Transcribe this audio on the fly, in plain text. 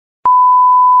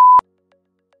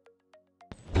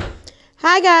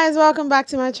Hi guys, welcome back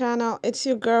to my channel. It's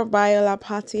your girl Biola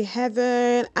Party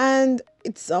Heaven, and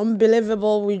it's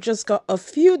unbelievable. We just got a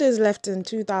few days left in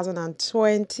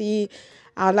 2020.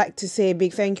 I'd like to say a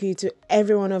big thank you to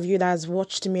every one of you that has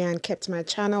watched me and kept my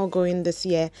channel going this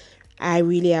year. I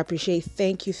really appreciate.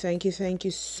 Thank you, thank you, thank you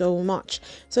so much.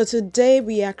 So today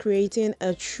we are creating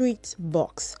a treat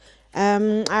box.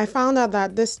 I found out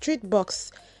that this treat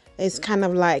box is kind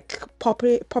of like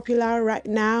popular right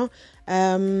now.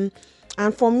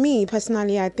 And for me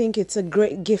personally, I think it's a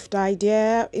great gift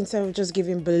idea instead of just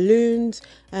giving balloons.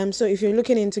 So if you're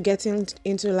looking into getting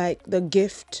into like the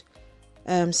gift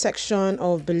section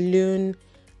of balloon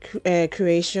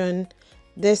creation,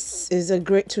 this is a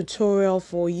great tutorial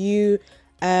for you.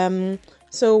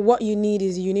 So what you need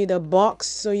is you need a box.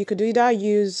 So you could either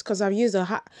use, because I've used a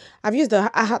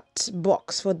hat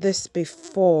box for this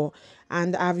before,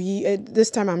 and this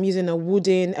time I'm using a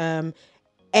wooden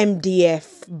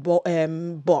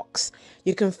MDF box.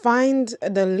 You can find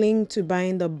the link to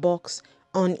buying the box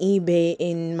on eBay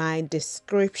in my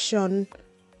description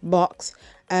box.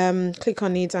 Click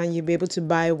on it and you'll be able to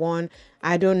buy one.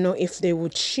 I don't know if they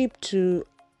would ship to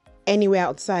anywhere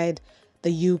outside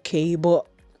the UK, but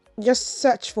just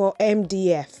search for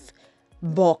MDF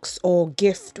box or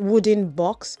gift wooden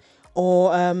box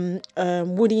or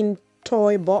wooden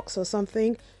toy box or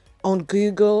something on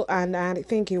Google, and I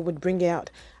think it would bring it out.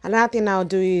 Another thing I'll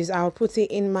do is I'll put it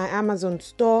in my Amazon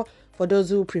store for those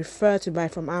who prefer to buy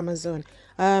from Amazon.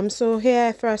 So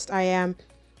here first I am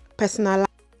personalizing.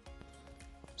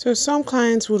 So some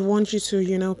clients would want you to,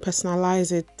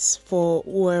 personalize it for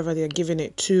whoever they're giving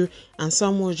it to, and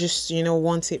some will just,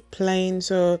 want it plain.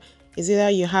 So it's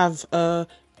either you have a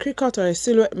Cricut or a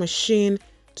silhouette machine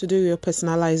to do your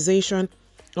personalization,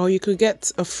 or you could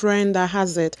get a friend that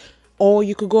has it, or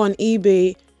you could go on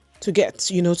eBay to get,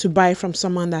 to buy from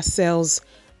someone that sells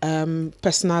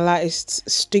personalized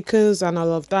stickers and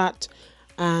all of that,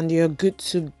 and you're good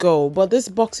to go. But these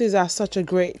boxes are such a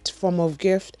great form of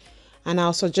gift, and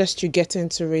I'll suggest you get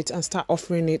into it and start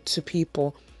offering it to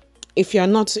people. If you're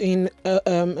not in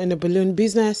a balloon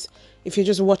business, if you're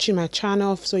just watching my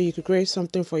channel so you could create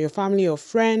something for your family or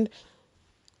friend,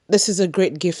 this is a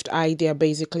great gift idea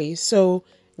basically. So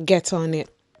get on it.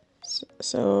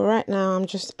 So right now I'm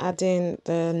just adding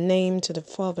the name to the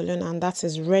foil balloon, and that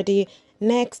is ready.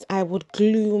 Next I would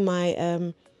glue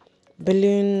my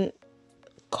balloon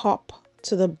cup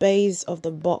to the base of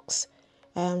the box.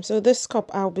 So this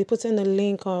cup, I'll be putting the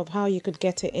link of how you could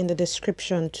get it in the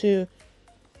description too.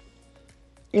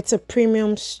 It's a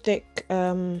premium stick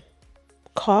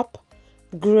cup,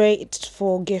 great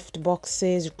for gift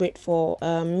boxes, great for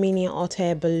mini hot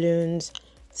air balloons.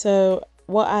 So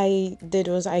what I did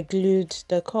was I glued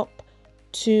the cup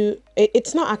to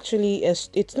it's not actually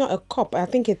it's not a cup. I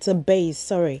think it's a base.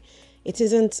 Sorry, it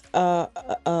isn't a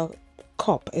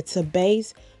cup. It's a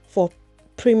base for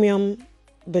premium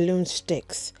balloon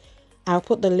sticks. I'll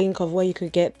put the link of where you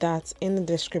could get that in the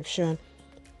description.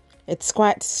 It's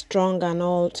quite strong and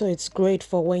all, so it's great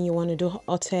for when you want to do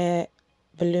hot air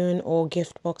balloon or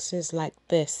gift boxes like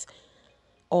this,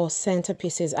 or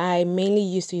centerpieces. I mainly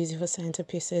used to use it for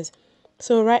centerpieces.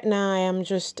 So right now I am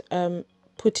just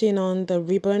putting on the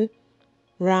ribbon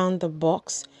round the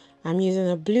box. I'm using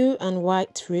a blue and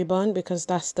white ribbon because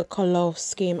that's the color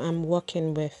scheme I'm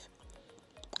working with.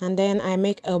 And then I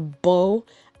make a bow.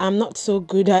 I'm not so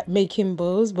good at making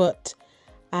bows, but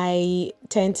I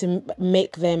tend to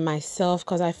make them myself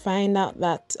because I find out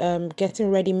that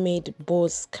getting ready-made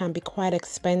bows can be quite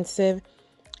expensive,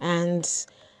 and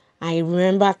I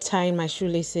remember tying my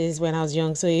shoelaces when I was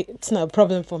young, so it's not a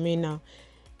problem for me now.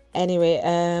 Anyway,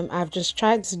 I've just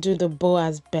tried to do the bow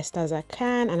as best as I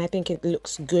can, and I think it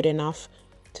looks good enough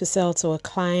to sell to a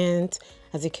client,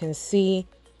 as you can see.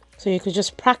 So you could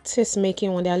just practice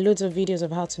making one. There are loads of videos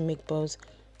of how to make bows.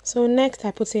 So next I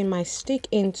put in my stick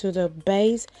into the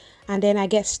base, and then I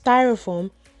get styrofoam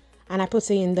and I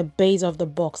put it in the base of the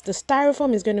box. The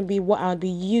styrofoam is going to be what I'll be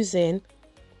using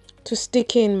to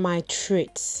stick in my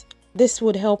treats. This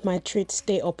would help my treats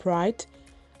stay upright.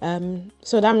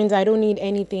 So that means I don't need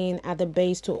anything at the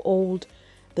base to hold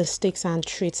the sticks and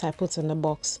treats I put in the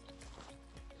box.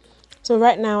 So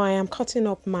right now I am cutting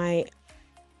up my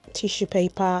tissue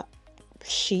paper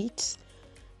sheets.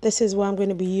 This is what I'm going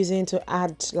to be using to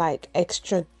add like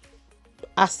extra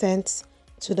accents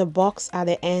to the box at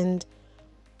the end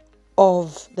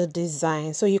of the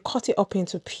design. So you cut it up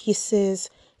into pieces.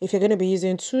 If you're going to be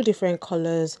using two different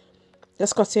colors,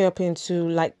 just cut it up into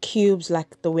like cubes,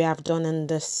 like the way I've done in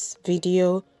this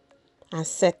video, and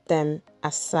set them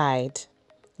aside.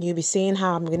 You'll be seeing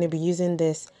how I'm going to be using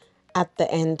this at the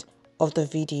end of the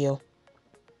video.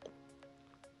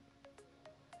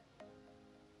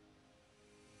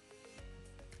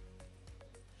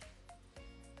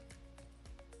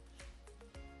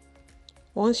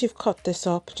 Once you've cut this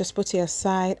up, just put it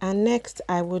aside, and next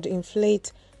I would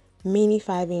inflate mini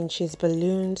 5 inches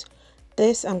balloons.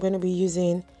 This I'm going to be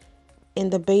using in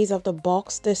the base of the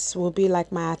box. This will be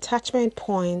like my attachment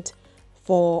point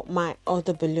for my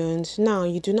other balloons. Now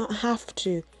you do not have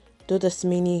to do this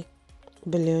mini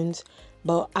balloons,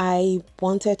 but I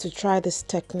wanted to try this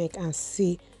technique and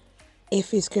see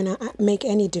if it's gonna make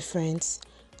any difference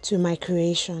to my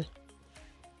creation.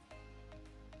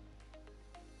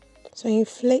 So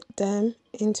inflate them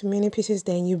into mini pieces,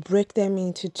 then you break them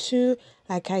into two,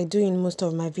 like I do in most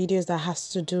of my videos that has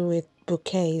to do with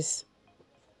bouquets.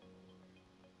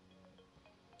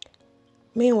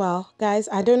 Meanwhile, guys,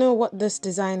 I don't know what this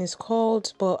design is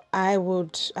called, but I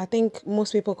think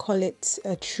most people call it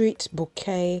a treat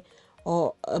bouquet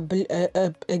or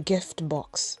a gift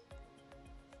box.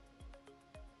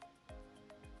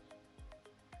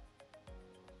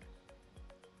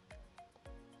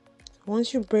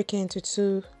 Once you break it into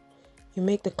two, you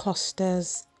make the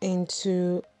clusters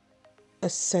into a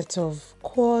set of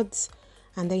quads,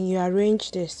 and then you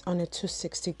arrange this on a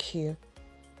 260Q.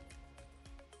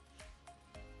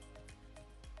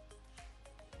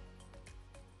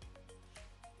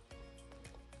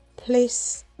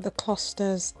 Place the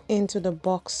clusters into the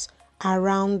box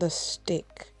around the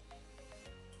stick.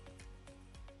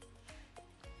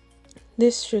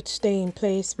 This should stay in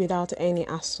place without any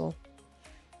hassle.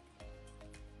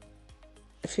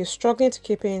 If you're struggling to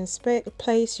keep it in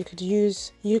place, you could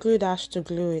use Uglu Dash to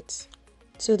glue it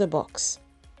to the box.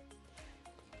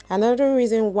 Another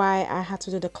reason why I had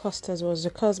to do the clusters was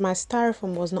because my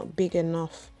styrofoam was not big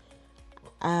enough.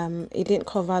 It didn't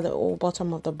cover the whole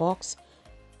bottom of the box,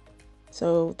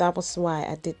 so that was why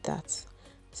I did that.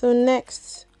 So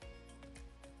next,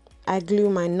 I glue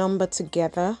my number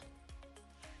together.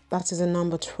 That is a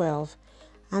number 12.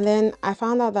 And then I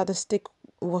found out that the stick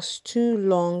was too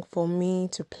long for me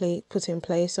to put in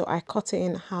place, so I cut it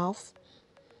in half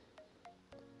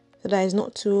so that it's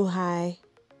not too high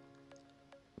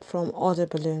from other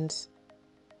balloons.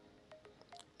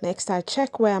 Next, I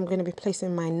check where I'm going to be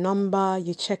placing my number.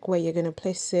 You check where you're going to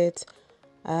place it,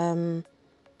 and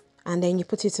then you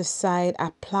put it aside,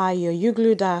 apply your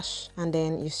Uglu Dash, and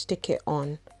then you stick it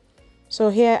on. So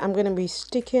here I'm going to be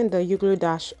sticking the Uglu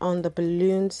Dash on the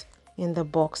balloons in the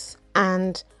box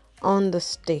and on the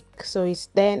stick. So it's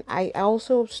then I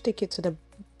also stick it to the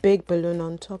big balloon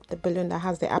on top, the balloon that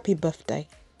has the happy birthday.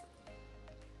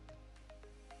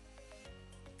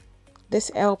 This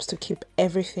helps to keep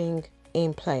everything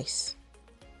in place.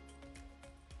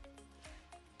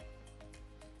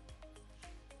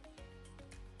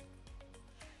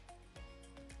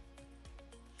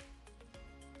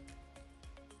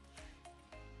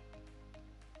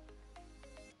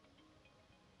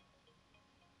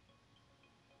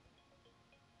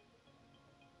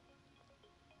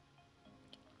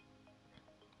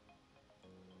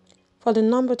 For the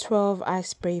number 12, I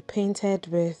spray painted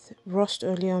with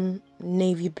Rust-Oleum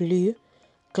navy blue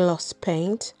gloss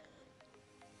paint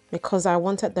because I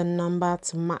wanted the number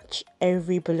to match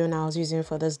every balloon I was using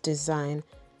for this design.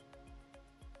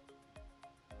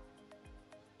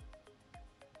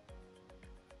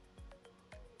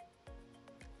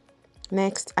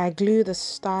 Next, I glue the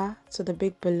star to the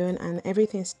big balloon and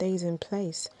everything stays in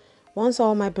place. Once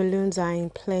all my balloons are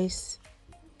in place,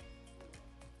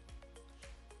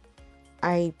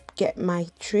 I get my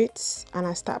treats and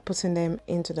I start putting them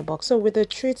into the box. So with the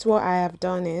treats, what I have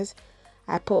done is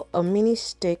I put a mini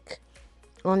stick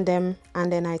on them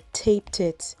and then I taped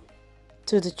it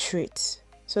to the treats.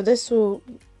 So this will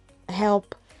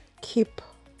help keep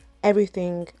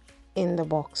everything in the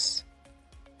box.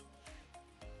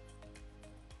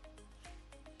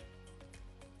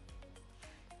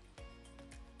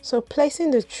 So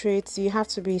placing the treats, you have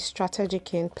to be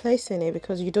strategic in placing it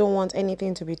because you don't want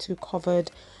anything to be too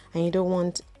covered and you don't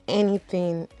want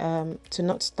anything to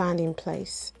not stand in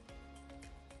place.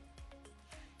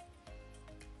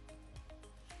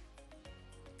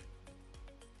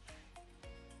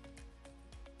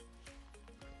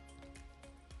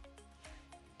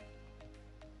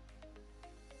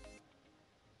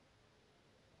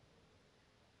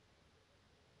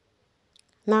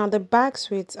 Now the bag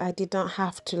sweets, I did not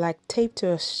have to like tape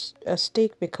to a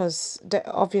stick because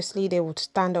obviously they would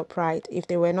stand upright. If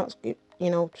they were not,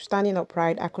 standing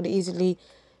upright, I could easily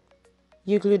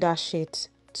Uglu Dash it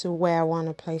to where I want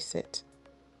to place it.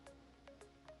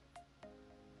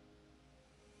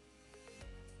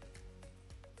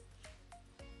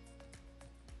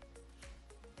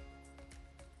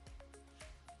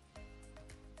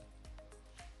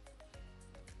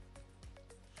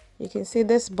 You can see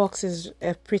this box is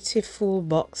a pretty full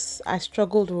box. I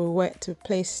struggled with where to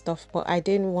place stuff, but I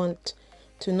didn't want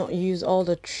to not use all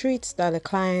the treats that the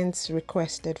clients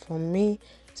requested from me,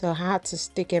 so I had to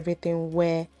stick everything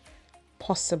where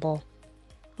possible.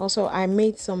 Also, I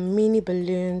made some mini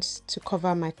balloons to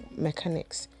cover my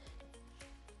mechanics.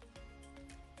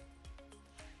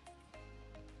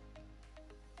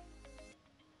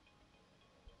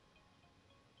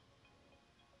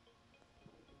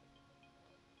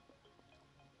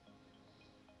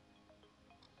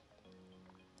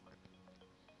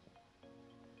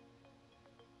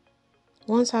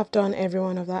 Once I've done every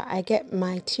one of that, I get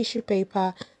my tissue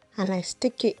paper and I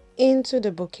stick it into the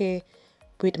bouquet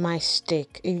with my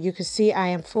stick. If you can see, I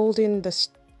am folding the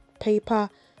paper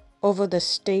over the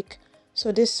stick,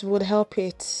 so this would help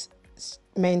it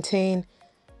maintain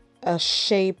a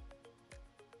shape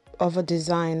of a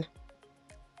design.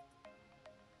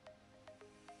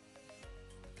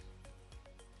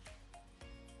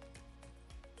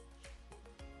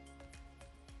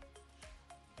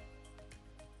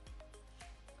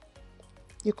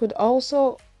 You could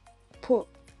also put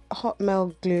hot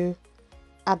melt glue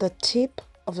at the tip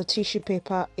of the tissue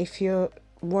paper if you're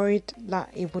worried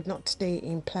that it would not stay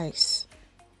in place.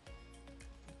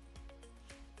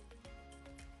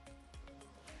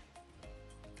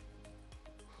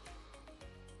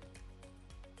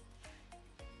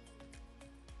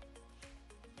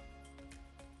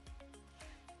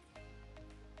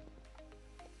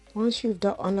 Once you've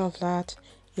done all of that,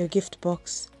 your gift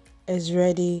box is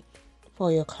ready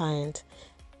for your client.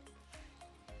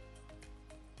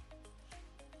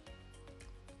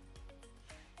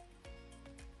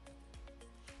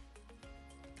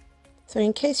 So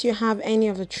in case you have any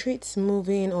of the treats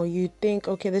moving, or you think,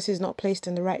 okay, this is not placed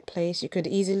in the right place, you could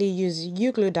easily use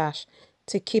Uglu Dash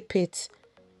to keep it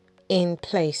in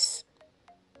place.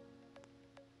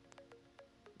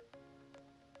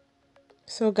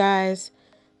 So guys,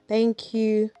 thank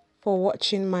you for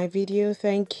watching my video.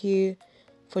 Thank you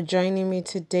for joining me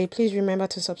today. Please remember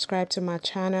to subscribe to my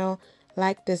channel,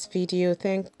 like this video,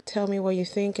 tell me what you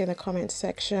think in the comment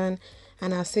section,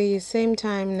 and I'll see you same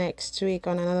time next week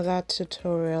on another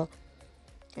tutorial.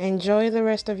 Enjoy the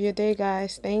rest of your day,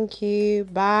 guys. Thank you.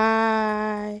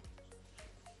 Bye.